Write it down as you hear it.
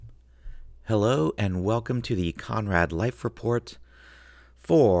Hello and welcome to the Conrad Life Report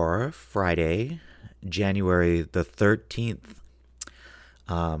for Friday, January the 13th,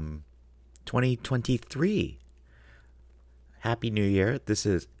 2023. Happy New Year. This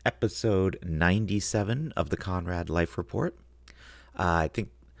is episode 97 of the Conrad Life Report. I think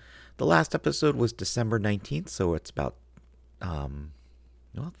the last episode was December 19th, so it's about,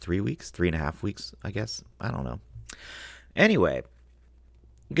 3 weeks, 3.5 weeks, I guess. I don't know. Anyway,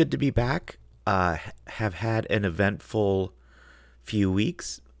 good to be back. Have had an eventful few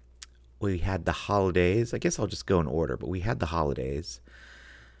weeks. We had the holidays. I guess I'll just go in order, but we had the holidays.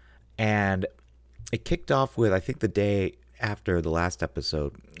 And it kicked off with, I think the day after the last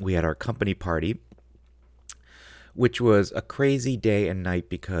episode, we had our company party, which was a crazy day and night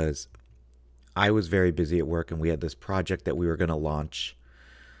because I was very busy at work and we had this project that we were going to launch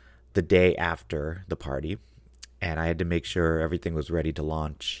the day after the party. And I had to make sure everything was ready to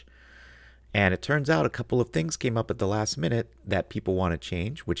launch. And it turns out a couple of things came up at the last minute that people want to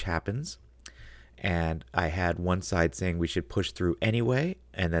change, which happens. And I had one side saying we should push through anyway,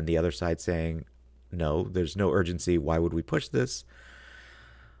 and then the other side saying, no, there's no urgency. Why would we push this?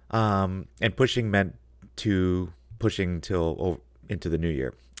 And pushing meant pushing till into the new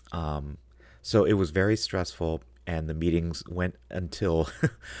year. So it was very stressful, and the meetings went until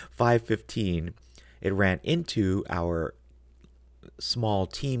 5:15. It ran into our small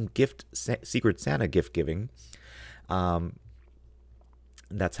team Secret Santa gift giving. That's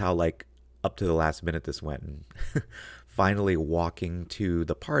how up to the last minute this went. And finally walking to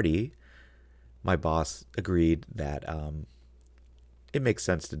the party, my boss agreed that it makes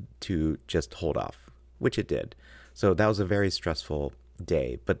sense to just hold off, which it did. So that was a very stressful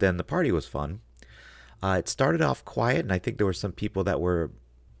day. But then the party was fun. It started off quiet, and I think there were some people that were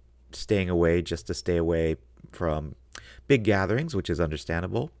staying away just to stay away from big gatherings, which is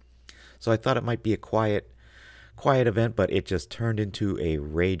understandable. So I thought it might be a quiet event, but it just turned into a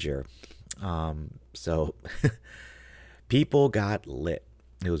rager. So people got lit.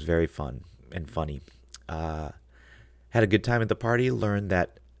 It was very fun and funny. Had a good time at the party. Learned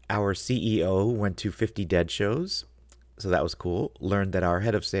that our CEO went to 50 Dead shows. So that was cool. Learned that our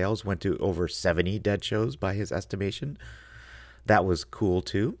head of sales went to over 70 Dead shows by his estimation. That was cool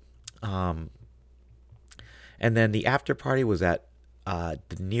too. And then the after party was at the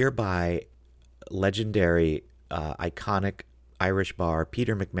nearby legendary, iconic Irish bar,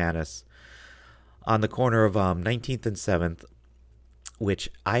 Peter McManus, on the corner of 19th and 7th,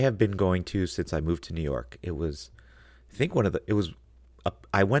 which I have been going to since I moved to New York. It was, I think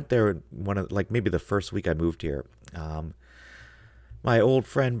I went there maybe the first week I moved here. My old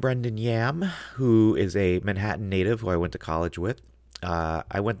friend Brendan Yam, who is a Manhattan native who I went to college with,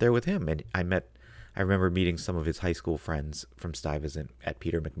 I went there with him, and I remember meeting some of his high school friends from Stuyvesant at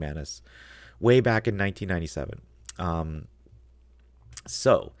Peter McManus way back in 1997.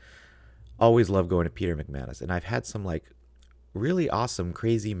 So always loved going to Peter McManus, and I've had some really awesome,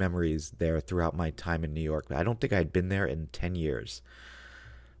 crazy memories there throughout my time in New York. I don't think I'd been there in 10 years,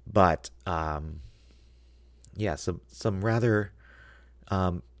 but some rather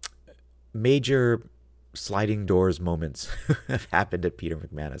major sliding doors moments have happened at Peter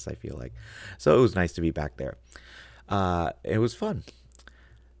McManus, I feel like. So it was nice to be back there. It was fun.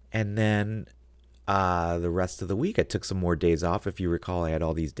 And then the rest of the week, I took some more days off. If you recall, I had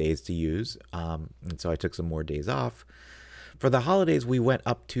all these days to use. And so I took some more days off. For the holidays, we went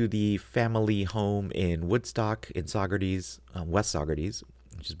up to the family home in Woodstock, in Saugerties, West Saugerties,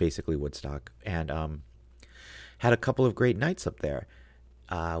 which is basically Woodstock, and had a couple of great nights up there.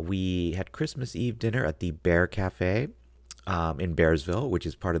 We had Christmas Eve dinner at the Bear Cafe in Bearsville, which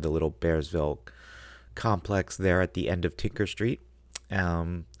is part of the little Bearsville complex there at the end of Tinker Street.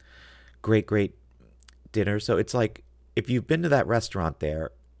 Great dinner. So it's if you've been to that restaurant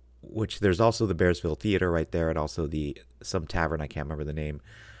there, which there's also the Bearsville Theater right there, and also some tavern, I can't remember the name.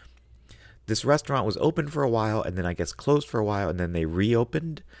 This restaurant was open for a while, and then I guess closed for a while, and then they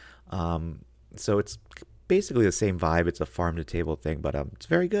reopened. So it's basically the same vibe. It's a farm to table thing, but it's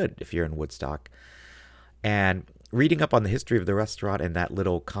very good if you're in Woodstock. And reading up on the history of the restaurant and that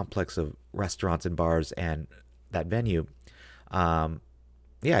little complex of restaurants and bars and that venue, I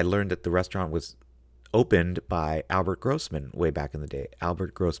learned that the restaurant was opened by Albert Grossman way back in the day.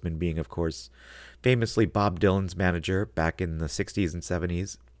 Albert Grossman being, of course, famously Bob Dylan's manager back in the 60s and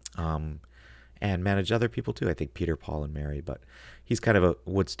 70s, and managed other people too. I think Peter, Paul, and Mary, but he's kind of a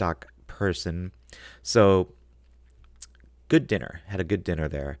Woodstock person. So good dinner. Had a good dinner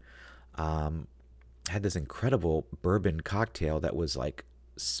there. Had this incredible bourbon cocktail that was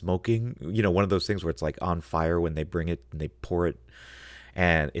smoking, one of those things where it's on fire when they bring it and they pour it.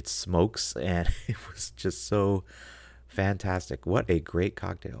 and it smokes, and it was just so fantastic. What a great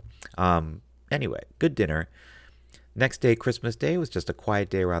cocktail. Anyway, good dinner. Next day, Christmas Day, was just a quiet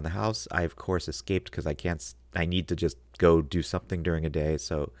day around the house. I, of course, escaped because I need to just go do something during a day.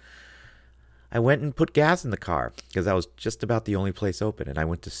 So I went and put gas in the car because that was just about the only place open. And I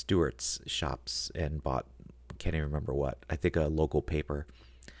went to Stewart's shops and bought, can't even remember what, I think a local paper.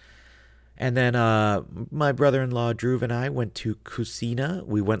 And then my brother-in-law, Drew, and I went to Cucina.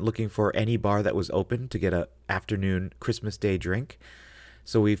 We went looking for any bar that was open to get a afternoon Christmas Day drink.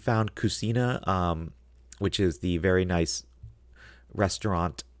 So we found Cucina, which is the very nice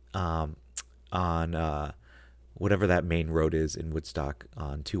restaurant on whatever that main road is in Woodstock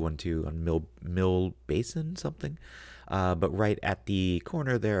on 212 on Mill Basin something, but right at the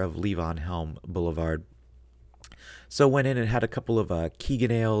corner there of Levon Helm Boulevard. So went in and had a couple of Keegan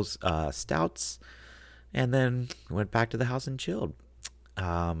Ales stouts, and then went back to the house and chilled.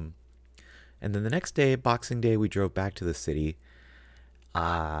 And then the next day, Boxing Day, we drove back to the city.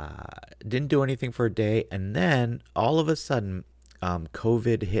 Didn't do anything for a day, and then all of a sudden,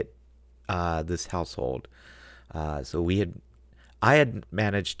 COVID hit this household. So I had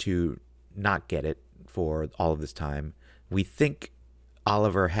managed to not get it for all of this time. We think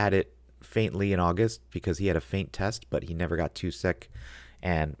Oliver had it faintly in August because he had a faint test, but he never got too sick,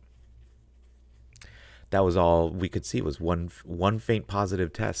 and that was all we could see was one faint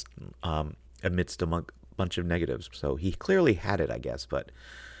positive test amidst a bunch of negatives. So he clearly had it, I guess, but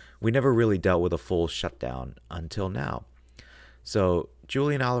we never really dealt with a full shutdown until now. So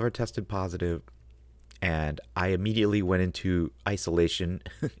Julie and Oliver tested positive, and I immediately went into isolation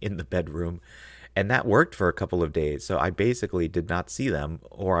in the bedroom, and that worked for a couple of days. So I basically did not see them,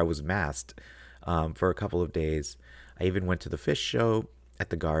 or I was masked for a couple of days. I even went to the fish show at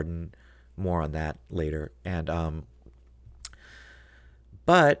the garden. More on that later. And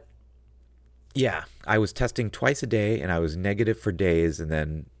but yeah, I was testing twice a day, and I was negative for days, and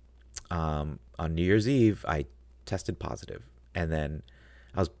then on New Year's Eve I tested positive, and then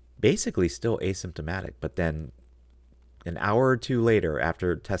I was basically still asymptomatic. But then an hour or two later,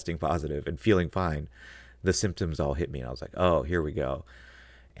 after testing positive and feeling fine, the symptoms all hit me, and I was like, oh, here we go.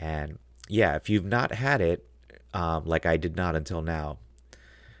 And yeah, if you've not had it, like I did not until now,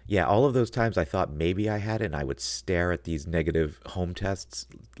 yeah, all of those times I thought maybe I had it, and I would stare at these negative home tests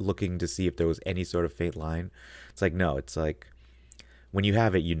looking to see if there was any sort of faint line. It's like, no, it's like when you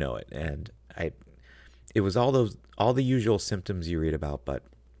have it, you know it. And it was all the usual symptoms you read about, but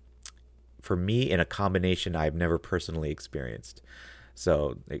for me, in a combination I've never personally experienced.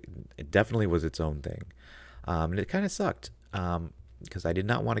 So it definitely was its own thing. And it kind of sucked because I did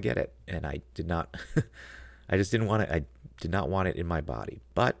not want to get it, and I did not, I just didn't want it. I did not want it in my body,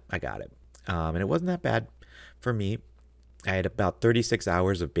 but I got it. And it wasn't that bad for me. I had about 36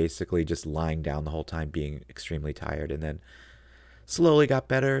 hours of basically just lying down the whole time, being extremely tired, and then slowly got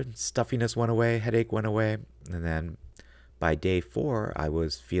better. Stuffiness went away, headache went away, and then by day 4, I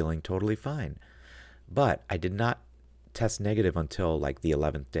was feeling totally fine. But I did not test negative until like the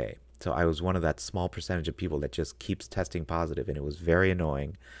 11th day. So I was one of that small percentage of people that just keeps testing positive, and it was very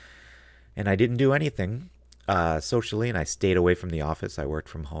annoying. And I didn't do anything socially, and I stayed away from the office. I worked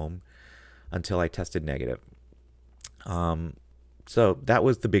from home until I tested negative. So that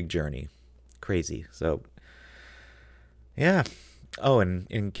was the big journey. Crazy. So yeah. Oh, and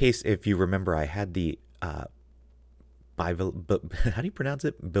in case if you remember, I had the how do you pronounce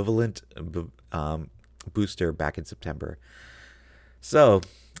it? Bivalent booster back in September. So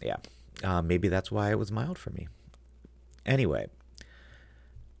yeah, maybe that's why it was mild for me. Anyway,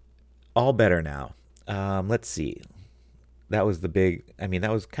 all better now. Let's see. That was that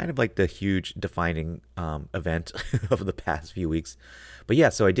was kind of like the huge defining event of the past few weeks. But yeah,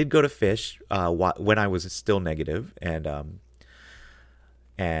 so I did go to Fish when I was still negative, and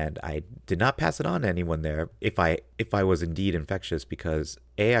I did not pass it on to anyone there if I was indeed infectious, because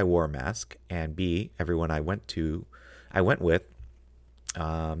A, I wore a mask, and B, everyone I went with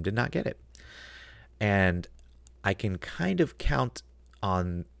did not get it. And I can kind of count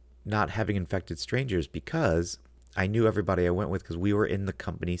on not having infected strangers because I knew everybody I went with, because we were in the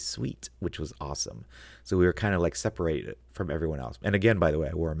company suite, which was awesome. So we were kind of like separated from everyone else. And again, by the way,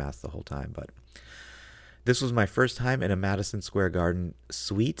 I wore a mask the whole time, but this was my first time in a Madison Square Garden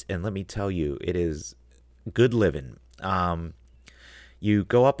suite, and let me tell you, it is good living. You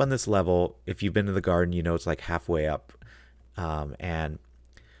go up on this level. If you've been to the Garden, you know it's like halfway up, and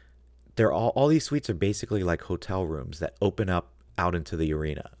they're all these suites are basically like hotel rooms that open up out into the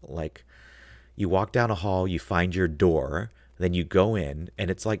arena. Like, you walk down a hall, you find your door, then you go in, and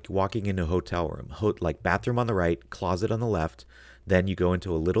it's like walking into a hotel room. Like bathroom on the right, closet on the left, Then you go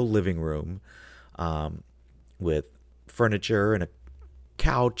into a little living room um, with furniture and a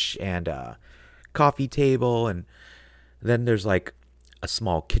couch and a coffee table. And then there's like a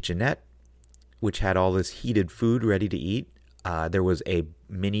small kitchenette, which had all this heated food ready to eat. There was a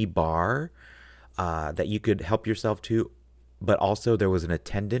mini bar that you could help yourself to, but also there was an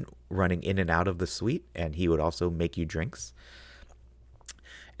attendant running in and out of the suite, and he would also make you drinks.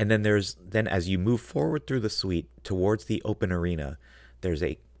 And then as you move forward through the suite towards the open arena, there's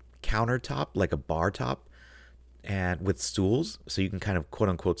a countertop, like a bar top, and with stools, so you can kind of quote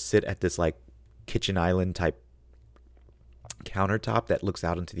unquote sit at this like kitchen island type countertop that looks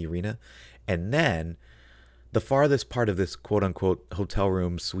out into the arena. And then the farthest part of this quote unquote hotel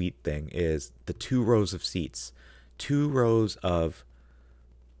room suite thing is the 2 rows of seats, 2 rows of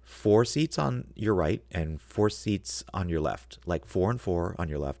 4 seats on your right and 4 seats on your left, like 4 and 4 on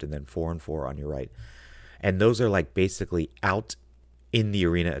your left and then 4 and 4 on your right. And those are like basically out in the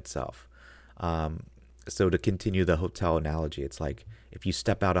arena itself. So to continue the hotel analogy, it's like if you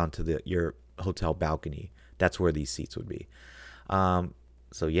step out onto your hotel balcony, that's where these seats would be.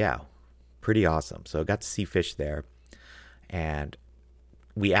 So yeah, pretty awesome. So I got to see Phish there, and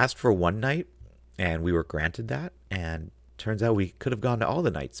we asked for one night, and we were granted that. And turns out we could have gone to all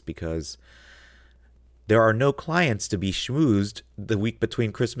the nights because there are no clients to be schmoozed the week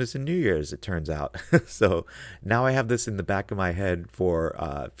between Christmas and New Year's, it turns out. So now I have this in the back of my head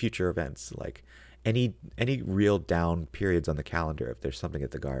for future events, like any real down periods on the calendar if there's something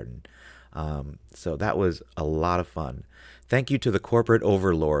at the Garden. So that was a lot of fun. Thank you to the corporate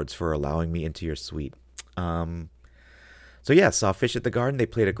overlords for allowing me into your suite. So yeah, saw Phish at the Garden. They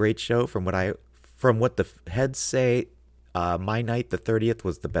played a great show. From what the heads say, my night, the 30th,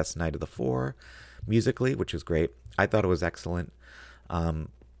 was the best night of the 4 musically, which was great. I thought it was excellent. The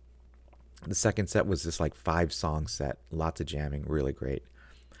second set was this like 5-song set, lots of jamming, really great.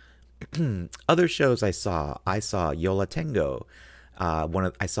 Other shows I saw Yo La Tengo.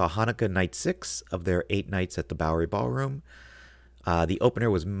 I saw Hanukkah Night 6 of their 8 nights at the Bowery Ballroom. The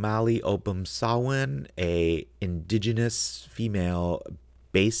opener was Mali Opum Sawin, a indigenous female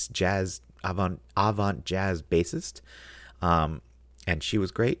bass jazz avant jazz bassist. And she was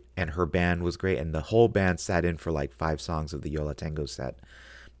great, and her band was great, and the whole band sat in for like 5 songs of the Yo La Tengo set.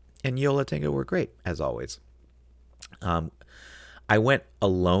 And Yo La Tengo were great, as always. I went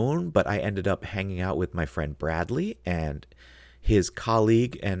alone, but I ended up hanging out with my friend Bradley and his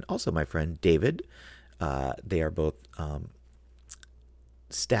colleague, and also my friend David. They are both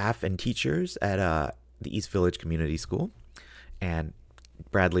staff and teachers at the East Village Community School. And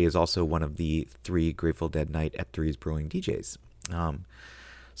Bradley is also one of the 3 Grateful Dead Night at 3's Brewing DJs.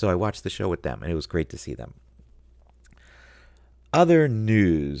 So I watched the show with them, and it was great to see them. Other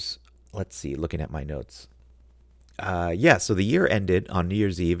news. Let's see, looking at my notes. So the year ended on New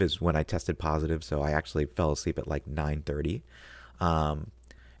Year's Eve is when I tested positive, so I actually fell asleep at like 9:30. And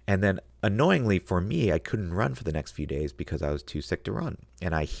then annoyingly for me, I couldn't run for the next few days because I was too sick to run.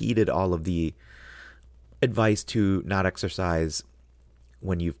 And I heeded all of the advice to not exercise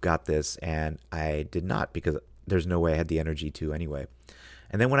when you've got this, and I did not because there's no way I had the energy to anyway.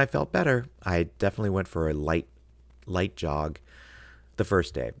 And then when I felt better, I definitely went for a light jog the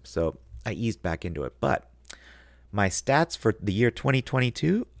first day. So I eased back into it. But my stats for the year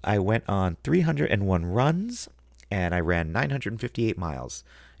 2022, I went on 301 runs and I ran 958 miles.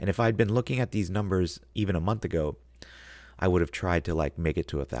 And if I'd been looking at these numbers even a month ago, I would have tried to like make it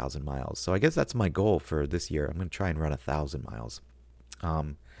to 1,000 miles. So I guess that's my goal for this year. I'm going to try and run 1,000 miles.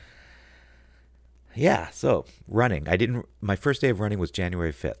 So running. My first day of running was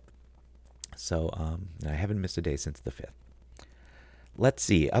January 5th. So I haven't missed a day since the 5th. Let's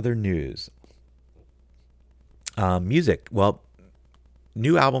see, other news. Music. Well,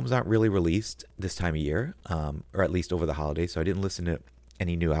 new albums aren't really released this time of year, or at least over the holidays, so I didn't listen to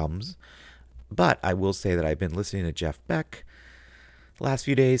any new albums. But I will say that I've been listening to Jeff Beck the last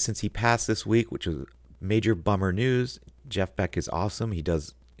few days since he passed this week, which was major bummer news. Jeff Beck is awesome.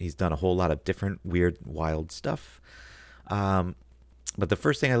 He's done a whole lot of different weird, wild stuff. But the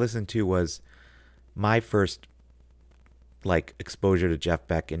first thing I listened to was my first like exposure to Jeff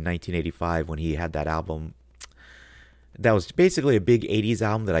Beck in 1985 when he had that album. That was basically a big 80s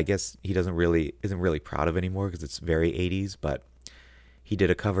album that I guess he isn't really proud of anymore because it's very 80s, but he did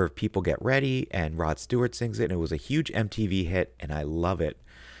a cover of People Get Ready and Rod Stewart sings it, and it was a huge MTV hit, and I love it.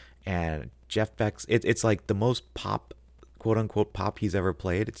 And Jeff Beck's it's like the most pop, quote unquote pop he's ever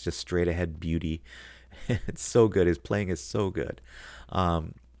played. It's just straight ahead beauty. It's so good. His playing is so good.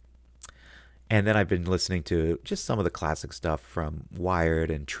 And then I've been listening to just some of the classic stuff from Wired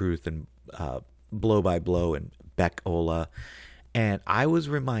and Truth and Blow by Blow and Beck Ola. And I was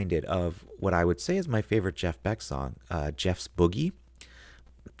reminded of what I would say is my favorite Jeff Beck song, Jeff's Boogie.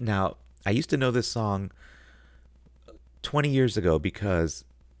 Now, I used to know this song 20 years ago because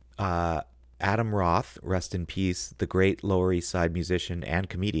uh, Adam Roth, rest in peace, the great Lower East Side musician and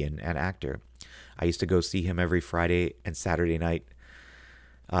comedian and actor. I used to go see him every Friday and Saturday night.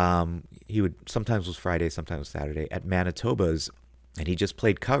 He would sometimes was Friday, sometimes was Saturday at Manitoba's, and he just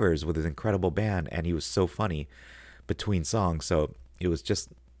played covers with his incredible band, and he was so funny between songs. So it was just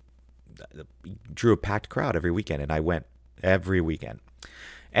drew a packed crowd every weekend, and I went every weekend.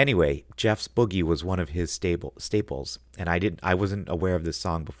 Anyway, Jeff's Boogie was one of his staples, and I wasn't aware of this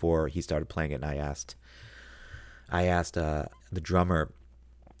song before he started playing it, and I asked the drummer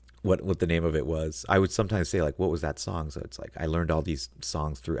what the name of it was. I would sometimes say like, what was that song? So it's like I learned all these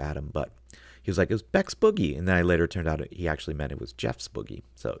songs through Adam, but he was like, it was Beck's Boogie, and then I later turned out he actually meant it was Jeff's Boogie.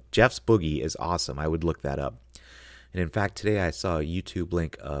 So Jeff's Boogie is awesome. I would look that up. And in fact, today I saw a YouTube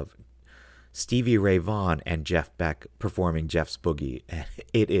link of Stevie Ray Vaughan and Jeff Beck performing Jeff's Boogie. And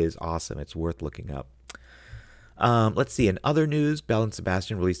it is awesome. It's worth looking up. Let's see. In other news, Belle and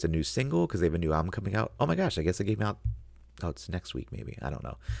Sebastian released a new single because they have a new album coming out. Oh my gosh, I guess it came out. Oh, it's next week maybe. I don't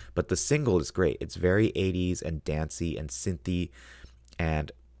know. But the single is great. It's very 80s and dancey and synthy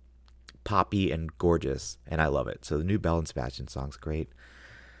and poppy and gorgeous. And I love it. So the new Belle and Sebastian song's great.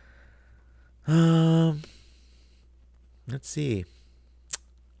 Let's see.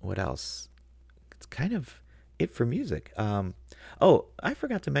 What else? It's kind of it for music. Oh, I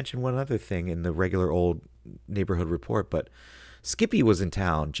forgot to mention one other thing in the regular old neighborhood report, but Skippy was in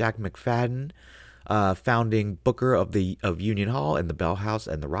town. Jack McFadden, founding booker of Union Hall and the Bell House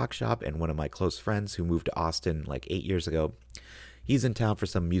and the Rock Shop, and one of my close friends who moved to Austin like 8 years ago. He's in town for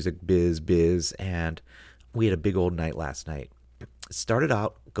some music biz, and we had a big old night last night. Started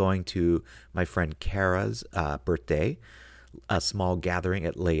out going to my friend Kara's birthday, a small gathering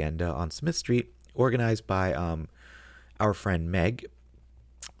at Leyenda on Smith Street, organized by our friend Meg.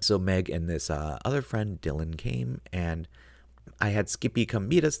 So Meg and this other friend Dylan came, and I had Skippy come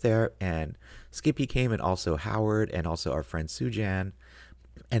meet us there, and Skippy came, and also Howard, and also our friend Sujan.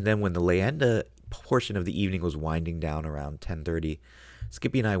 And then when the Leyenda portion of the evening was winding down around 10:30,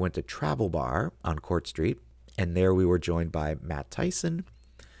 Skippy and I went to Travel Bar on Court Street, and there we were joined by Matt Tyson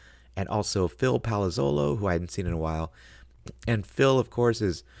and also Phil Palazzolo, who I hadn't seen in a while. And Phil, of course,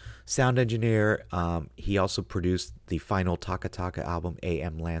 is sound engineer. He also produced the final Taka Taka album,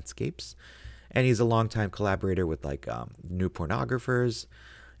 AM Landscapes. And he's a longtime collaborator with like New Pornographers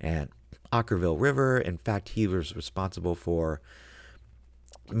and Ockerville River. In fact, he was responsible for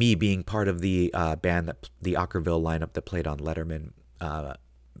me being part of the band, the Ockerville lineup that played on Letterman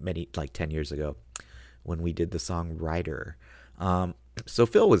like 10 years ago when we did the song Rider. So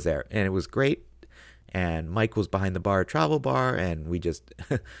Phil was there, and it was great. And Mike was behind the bar at Travel Bar, and we just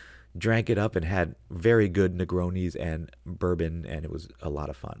drank it up and had very good Negronis and bourbon, and it was a lot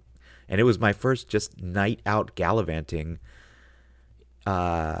of fun. And it was my first just night out gallivanting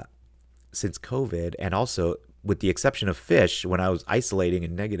since COVID, and also, with the exception of Fish, when I was isolating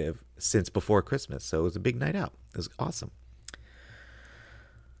and negative, since before Christmas. So it was a big night out. It was awesome.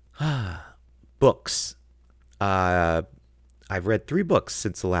 Books. I've read 3 books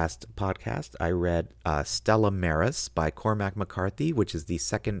since the last podcast. I read Stella Maris by Cormac McCarthy, which is the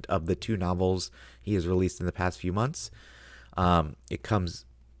second of the 2 novels he has released in the past few months.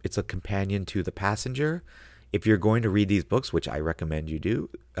 It's a companion to The Passenger. If you're going to read these books, which I recommend you do,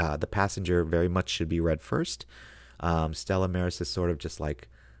 The Passenger very much should be read first. Stella Maris is sort of just like,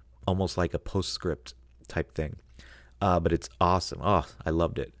 almost like a postscript type thing. But it's awesome. Oh, I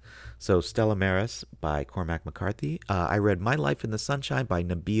loved it. So Stella Maris by Cormac McCarthy. I read My Life in the Sunshine by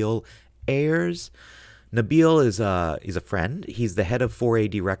Nabil Ayers. Nabil is he's a friend. He's the head of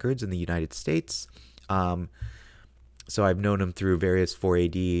 4AD Records in the United States. So I've known him through various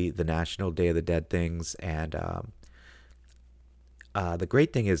 4AD, the National Day of the Dead things. And the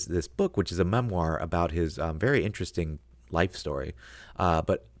great thing is this book, which is a memoir about his very interesting life story.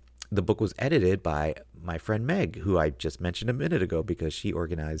 But the book was edited by my friend Meg, who I just mentioned a minute ago because she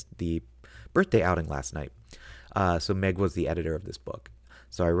organized the birthday outing last night. So Meg was the editor of this book.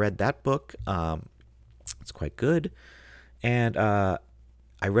 So I read that book. It's quite good. And I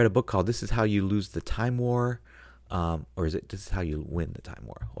read a book called This Is How You Lose the Time War. Or is it This Is How You Win the Time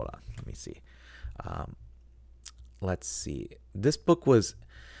War? Hold on. Let me see. Let's see. This book was...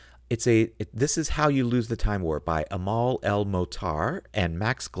 This Is How You Lose the Time War by Amal El Motar and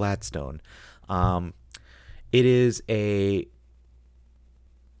Max Gladstone. It is a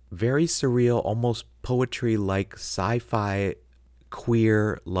very surreal, almost poetry-like sci-fi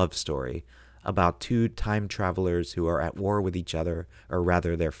queer love story about two time travelers who are at war with each other, or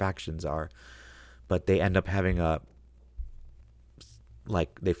rather their factions are, but they end up having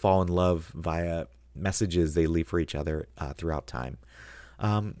they fall in love via messages they leave for each other throughout time.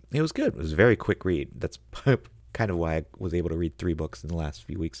 It was good. It was a very quick read. That's kind of why I was able to read 3 books in the last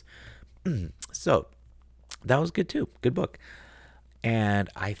few weeks. So that was good too. Good book. And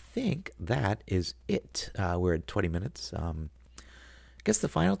I think that is it. We're at 20 minutes. I guess the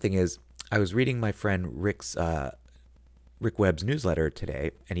final thing is I was reading my friend Rick Webb's newsletter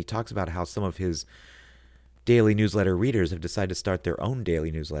today, and he talks about how some of his daily newsletter readers have decided to start their own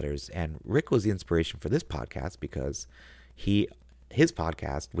daily newsletters. And Rick was the inspiration for this podcast because his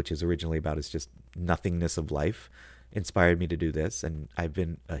podcast, which is originally about his just nothingness of life, inspired me to do this. And I've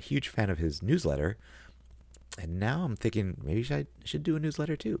been a huge fan of his newsletter. And now I'm thinking maybe I should do a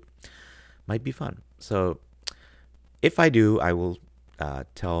newsletter too. Might be fun. So if I do, I will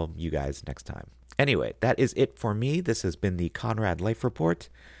tell you guys next time. Anyway, that is it for me. This has been the Conrad Life Report.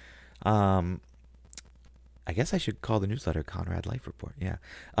 I guess I should call the newsletter Conrad Life Report. Yeah.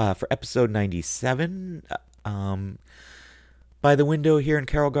 For episode 97, by the window here in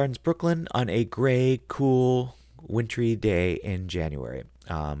Carroll Gardens, Brooklyn, on a gray, cool, wintry day in January.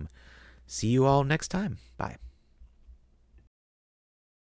 See you all next time. Bye.